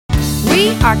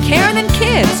We are Karen and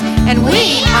Kids, and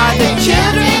we are the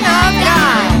children of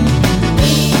God.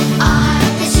 We are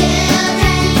the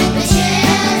children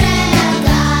of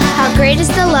God. How great is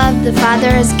the love the Father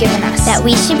has given us, That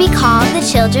we should be called the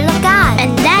children of God.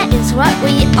 and that is what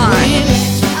we are. We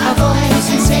lift our voice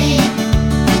and sing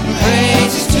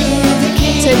praises to the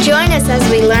King. So join us as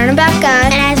we learn about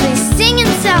God and as we sing and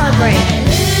celebrate.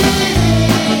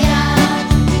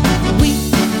 We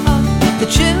are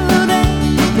the children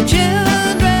of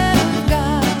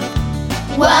God.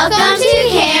 Welcome to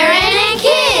Karen and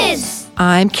Kids.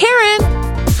 I'm Karen.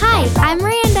 Hi, I'm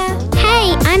Miranda.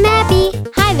 Hey, I'm Abby.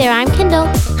 Hi there, I'm Kendall.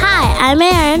 Hi, I'm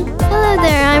Aaron. Hello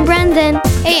there, I'm Brendan.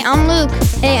 Hey, I'm Luke.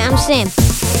 Hey, I'm Sam.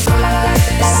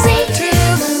 Sing to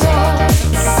the Lord.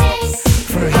 Sing.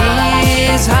 For he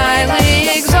is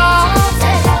highly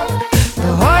exalted.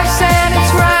 The horse and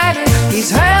its rider he's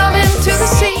hurled into the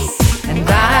sea. And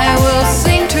I will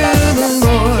sing to the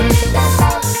Lord.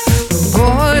 The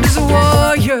Lord is a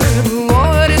warrior, the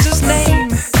Lord is his name.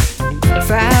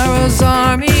 Pharaoh's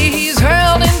army he's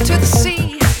hurled into the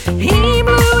sea. He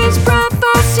blew his breath,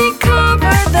 thus he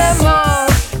covered them all.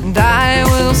 And I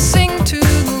will sing to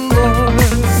the Lord.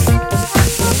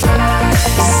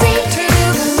 Sing to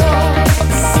the Lord.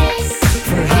 Sing.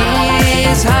 For he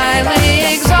is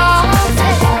highly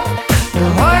exalted. The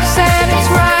horse and its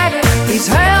rider he's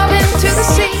hurled into the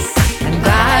sea. And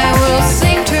I will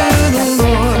sing to the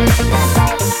Lord.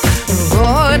 The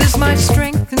Lord is my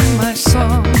strength and my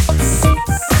song.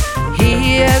 He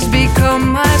has become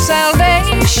my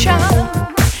salvation.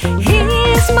 He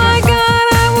is my God,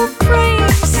 I will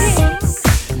praise him.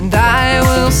 And I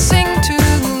will sing to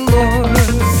the Lord.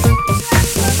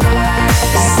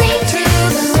 Sing to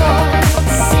the Lord.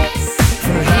 Sing.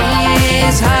 For he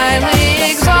is highly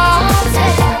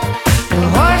exalted. The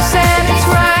horse and its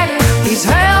rider he's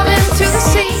hurled into the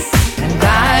sea. And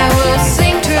I will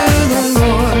sing to the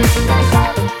Lord.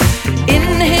 In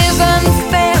his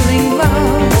unfailing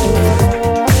love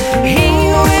he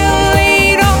will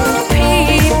lead all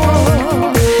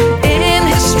people. In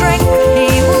his strength he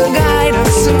will guide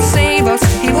us and save us.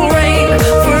 He will reign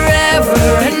forever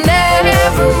and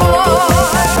evermore.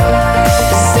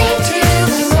 Sing to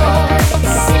the Lord.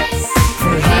 Sing.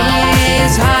 For he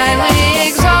is highly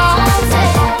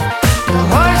exalted. The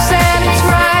horse and its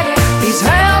rider he's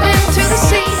hurled into the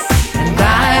sea. And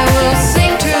I will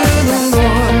sing to the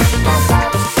Lord.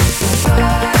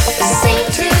 Sing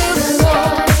to the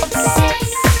Lord. Sing.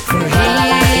 For he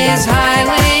is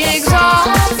highly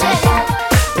exalted.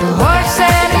 The horse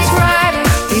and its rider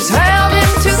he's hurled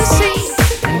into the sea.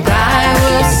 And I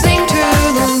will sing to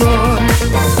the Lord.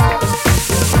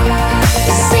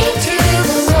 Sing to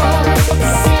the Lord.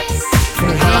 Sing.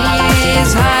 For he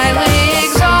is highly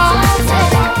exalted.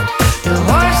 The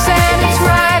horse and its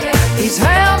rider he's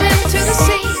hurled into the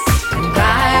sea. And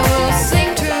I will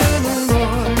sing to the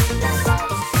Lord.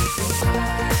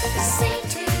 Sing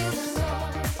to the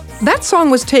Lord. That song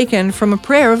was taken from a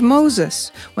prayer of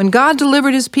Moses. When God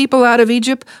delivered his people out of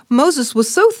Egypt, Moses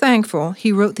was so thankful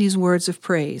he wrote these words of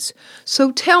praise.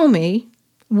 So tell me,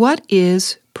 what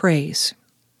is praise?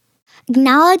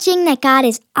 Acknowledging that God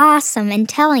is awesome and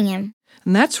telling him.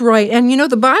 And that's right. And you know,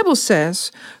 the Bible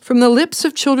says, from the lips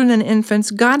of children and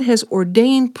infants, God has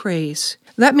ordained praise.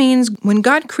 That means when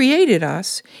God created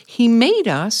us, he made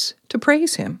us to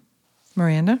praise him.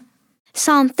 Miranda?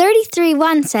 Psalm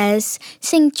 33:1 says,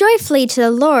 "Sing joyfully to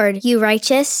the Lord, you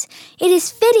righteous. It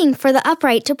is fitting for the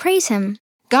upright to praise him."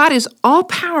 God is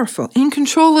all-powerful, in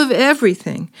control of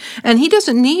everything, and he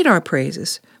doesn't need our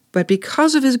praises. But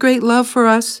because of his great love for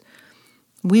us,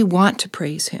 we want to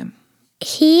praise him.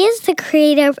 He is the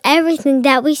creator of everything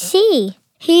that we see.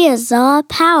 He is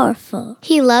all-powerful.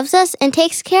 He loves us and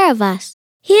takes care of us.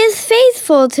 He is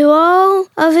faithful to all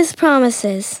of his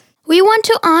promises. We want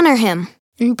to honor him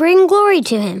and bring glory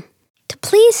to him. To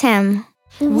please him.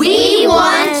 We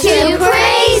want to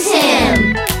praise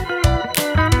him.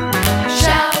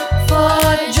 Shout for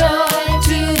joy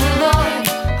to the Lord,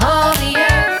 all the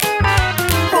earth.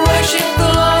 Worship the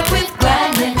Lord with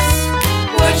gladness.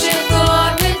 Worship the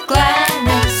Lord with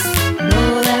gladness.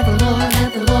 Know that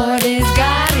the Lord is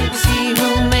God. It was he who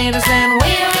made us and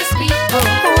we are his people.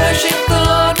 Worship the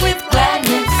Lord with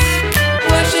gladness.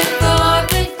 Worship the Lord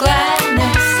with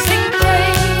gladness. Sing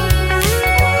praise,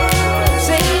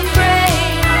 sing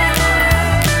praise,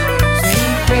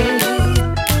 sing praise.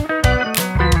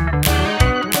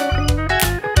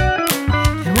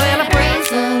 And when I praise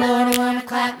the Lord, I want to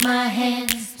clap my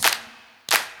hands.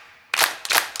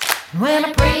 And when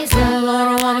I praise the Lord,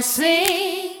 I want to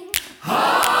sing.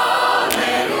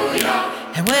 Hallelujah.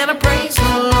 And when I praise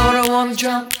the Lord, I want to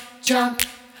jump, jump,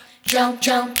 jump,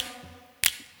 jump.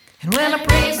 And when I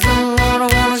praise the Lord, I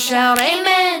want to shout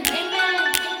amen.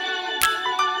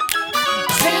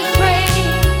 Sing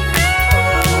praise,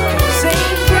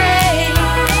 sing praise,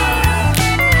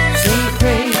 sing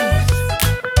praise.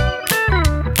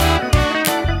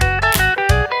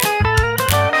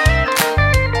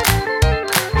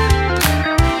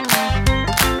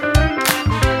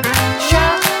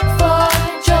 Shout for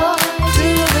joy to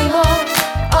the Lord,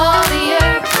 all the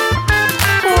earth.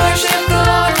 Worship the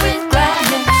Lord with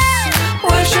gladness.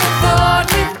 Worship the Lord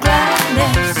with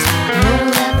gladness. Know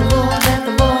that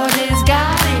the Lord is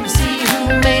God, and see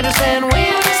who made us and we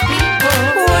are His people.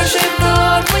 Worship the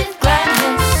Lord with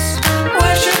gladness.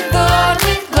 Worship the Lord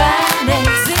with gladness.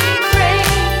 Sing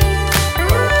praise,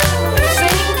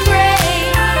 sing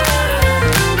praise,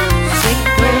 sing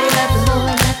praise.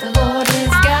 That the Lord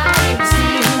is God, and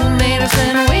see who made us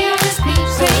and we are His people.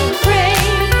 Sing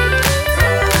praise,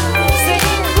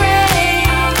 sing praise.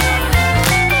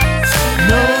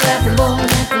 Know that the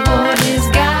Lord is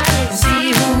God, and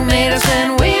see who made us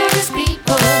and we are His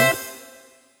people.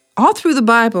 All through the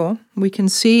Bible, we can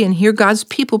see and hear God's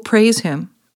people praise Him.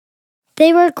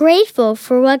 They were grateful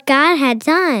for what God had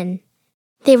done.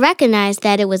 They recognized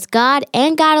that it was God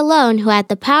and God alone who had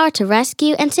the power to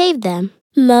rescue and save them.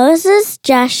 Moses,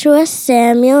 Joshua,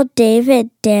 Samuel,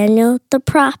 David, Daniel, the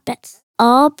prophets,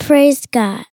 all praised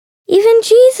God. Even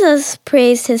Jesus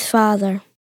praised his Father.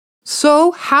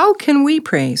 So how can we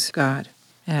praise God?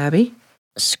 Abby?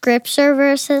 Scripture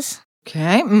verses,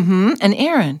 Okay, And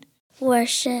Aaron?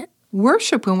 worship,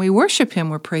 Worship. When we worship Him,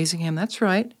 we're praising Him. That's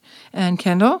right. And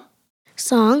Kendall?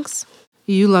 Songs.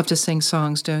 You love to sing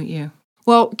songs, don't you?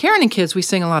 Well, Karen and kids, we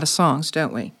sing a lot of songs,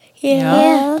 don't we?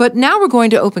 Yeah. But now we're going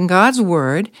to open God's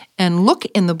Word and look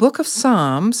in the book of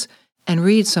Psalms and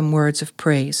read some words of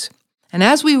praise. And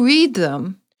as we read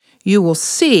them, you will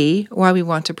see why we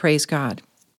want to praise God.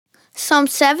 Psalm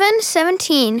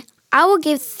 7:17. I will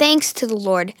give thanks to the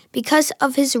Lord because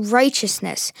of His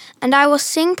righteousness, and I will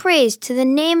sing praise to the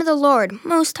name of the Lord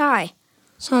Most High.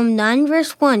 Psalm 9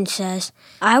 verse 1 says,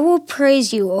 I will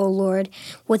praise you, O Lord,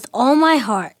 with all my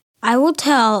heart. I will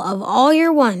tell of all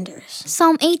your wonders.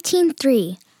 Psalm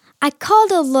 18:3. I call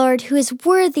the Lord who is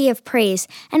worthy of praise,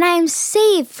 and I am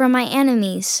saved from my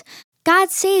enemies. God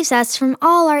saves us from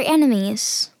all our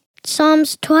enemies.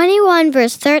 Psalms 21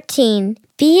 verse 13.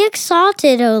 Be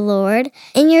exalted, O Lord,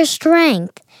 in your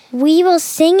strength. We will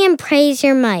sing and praise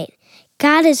your might.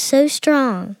 God is so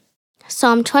strong.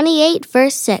 Psalm 28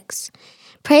 verse 6.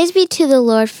 Praise be to the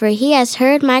Lord, for He has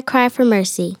heard my cry for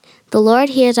mercy. The Lord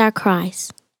hears our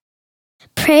cries.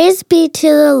 Praise be to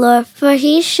the Lord, for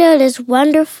He showed His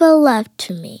wonderful love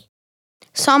to me.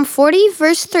 Psalm 40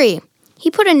 verse 3. He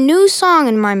put a new song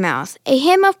in my mouth, a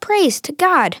hymn of praise to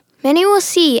God. Many will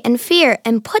see and fear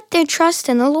and put their trust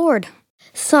in the Lord.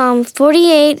 Psalm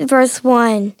 48 verse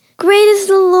 1. Great is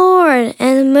the Lord,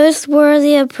 and most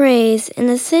worthy of praise in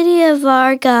the city of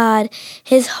our God,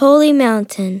 His holy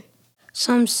mountain.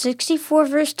 Psalm 64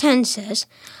 verse 10 says,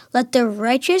 Let the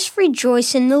righteous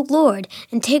rejoice in the Lord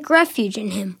and take refuge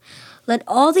in Him. Let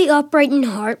all the upright in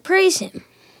heart praise Him.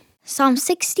 Psalm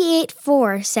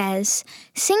 68:4 says,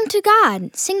 Sing to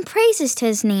God, sing praises to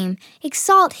His name,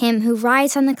 exalt Him who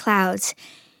rides on the clouds.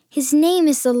 His name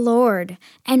is the Lord,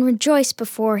 and rejoice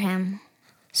before Him.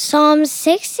 Psalm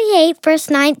 68 verse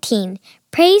 19.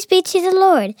 Praise be to the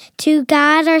Lord, to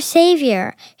God our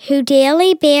Savior, who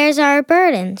daily bears our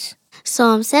burdens.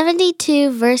 Psalm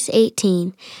 72 verse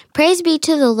 18. Praise be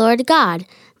to the Lord God,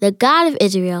 the God of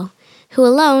Israel, who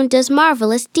alone does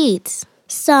marvelous deeds.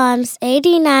 Psalms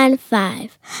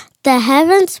 89:5. The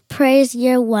heavens praise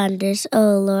your wonders,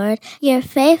 O Lord, your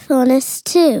faithfulness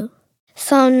too.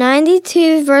 Psalm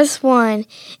 92 verse 1.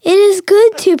 It is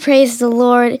good to praise the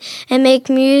Lord and make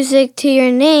music to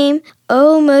your name,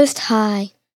 O Most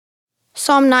High.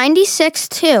 Psalm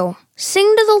 96:2.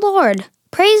 Sing to the Lord,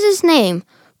 praise His name,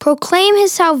 proclaim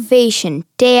His salvation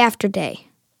day after day.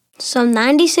 Psalm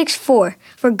 96:4.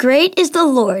 For great is the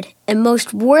Lord, and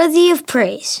most worthy of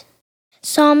praise.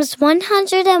 Psalms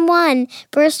 101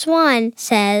 verse 1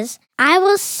 says, I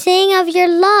will sing of your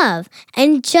love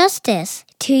and justice.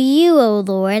 To you, O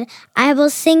Lord, I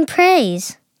will sing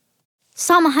praise.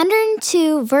 Psalm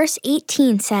 102 verse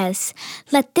 18 says,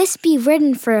 Let this be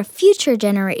written for a future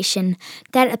generation,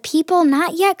 that a people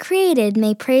not yet created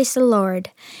may praise the Lord,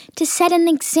 to set an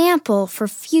example for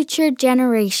future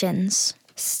generations.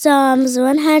 Psalms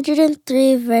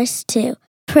 103 verse 2.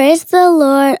 Praise the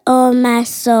Lord, O my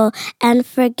soul, and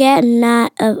forget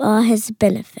not of all His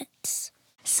benefits.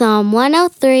 Psalm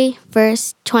 103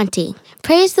 verse 20.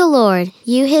 Praise the Lord,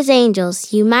 you His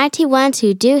angels, you mighty ones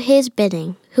who do His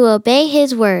bidding, who obey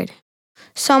His word.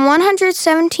 Psalm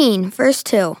 117, verse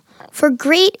 2. For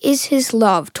great is his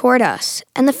love toward us,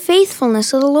 and the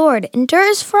faithfulness of the Lord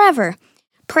endures forever.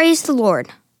 Praise the Lord.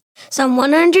 Psalm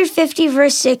 150,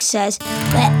 verse 6 says,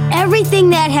 Let everything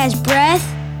that has breath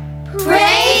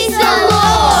Praise the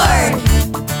Lord!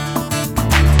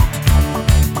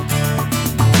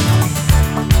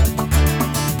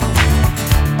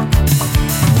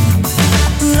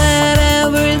 Let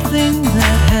everything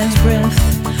that has breath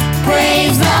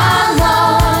Praise the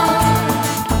Lord!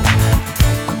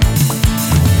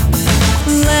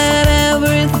 Let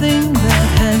everything that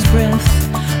has breath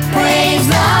Praise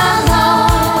the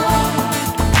Lord!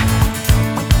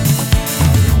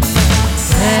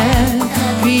 Let the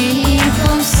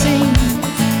people sing,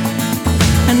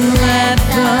 and let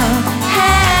the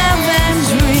heavens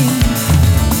ring.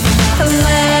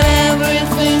 Let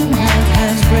everything that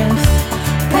has breath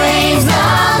Praise the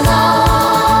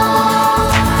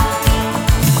Lord!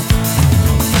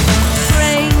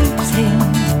 praise Him.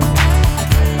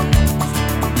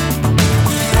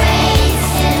 Praise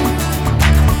Him!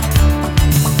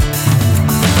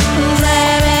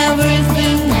 Let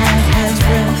everything that has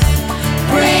breath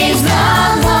Praise the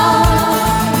Lord!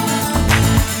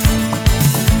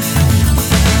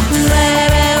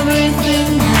 let everything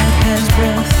that has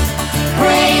breath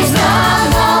Praise the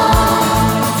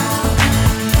Lord!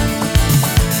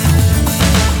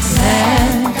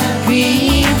 let the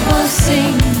people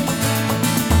sing.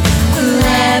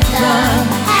 Let the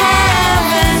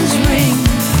heavens ring.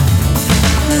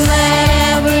 Let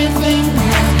everything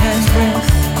that has breath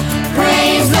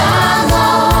Praise the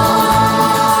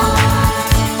Lord!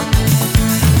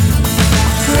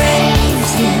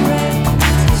 Praise Him!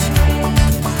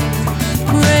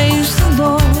 praise the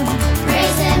Lord.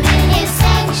 Praise Him in His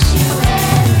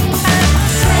sanctuary.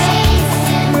 Praise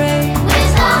Him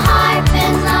with the harp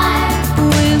and lyre.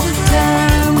 With the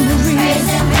tambourine. Praise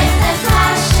Him with the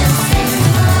clash and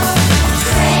cymbal.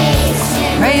 Praise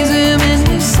Him Praise Him in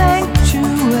His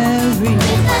sanctuary.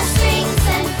 with the strings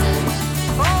and flutes.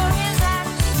 For His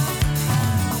acts.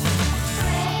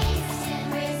 Praise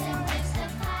Him with the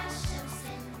clash and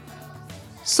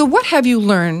cymbal. So, what have you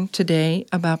learned today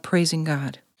about praising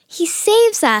God? He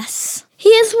saves us. He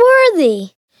is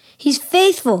worthy. He's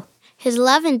faithful. His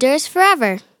love endures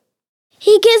forever.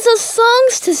 He gives us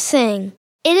songs to sing.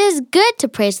 It is good to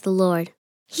praise the Lord.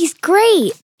 He's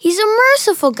great. He's a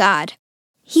merciful God.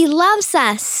 He loves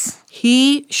us.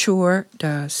 He sure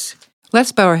does.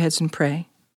 Let's bow our heads and pray.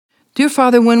 Dear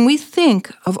Father, when we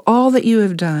think of all that you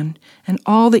have done and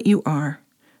all that you are,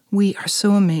 we are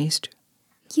so amazed.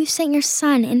 You sent your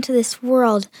Son into this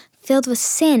world filled with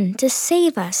sin to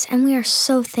save us, and we are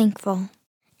so thankful.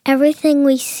 Everything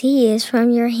we see is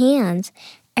from your hands.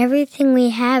 Everything we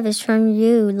have is from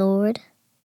you, Lord.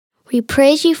 We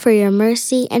praise you for your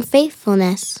mercy and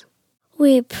faithfulness.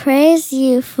 We praise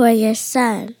you for your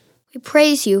Son. We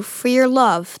praise you for your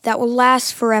love that will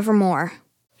last forevermore.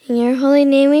 In your holy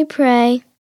name we pray.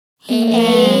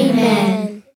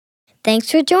 Amen. Thanks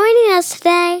for joining us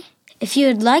today. If you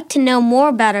would like to know more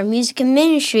about our music and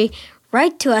ministry,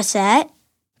 write to us at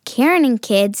Karen and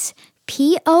Kids,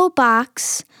 P.O.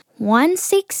 Box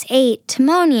 168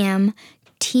 Timonium,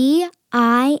 Timonium,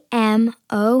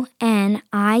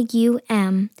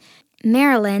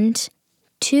 Maryland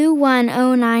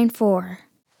 21094.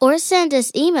 Or send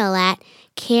us email at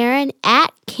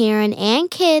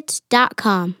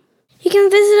Karen@KarenandKids.com. You can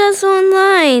visit us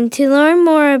online to learn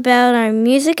more about our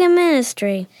music and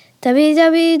ministry.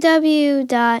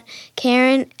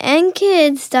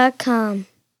 www.karenandkids.com.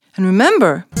 And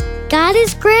remember, God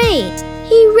is great.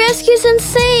 He rescues and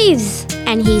saves.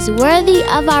 And He's worthy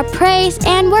of our praise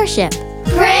and worship.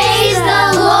 Praise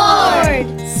the Lord!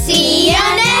 See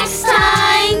ya next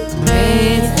time!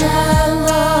 Praise the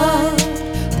Lord.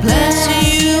 Bless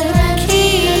you and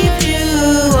keep you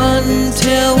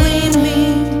until we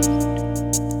meet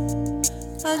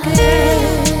again.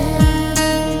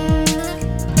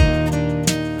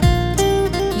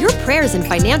 Your prayers and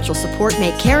financial support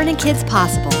make Karen and Kids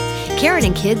possible. Karen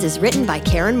and Kids is written by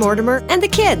Karen Mortimer and the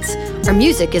kids. Our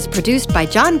music is produced by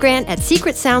John Grant at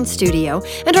Secret Sound Studio,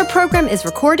 and our program is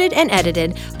recorded and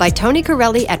edited by Tony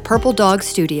Corelli at Purple Dog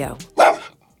Studio.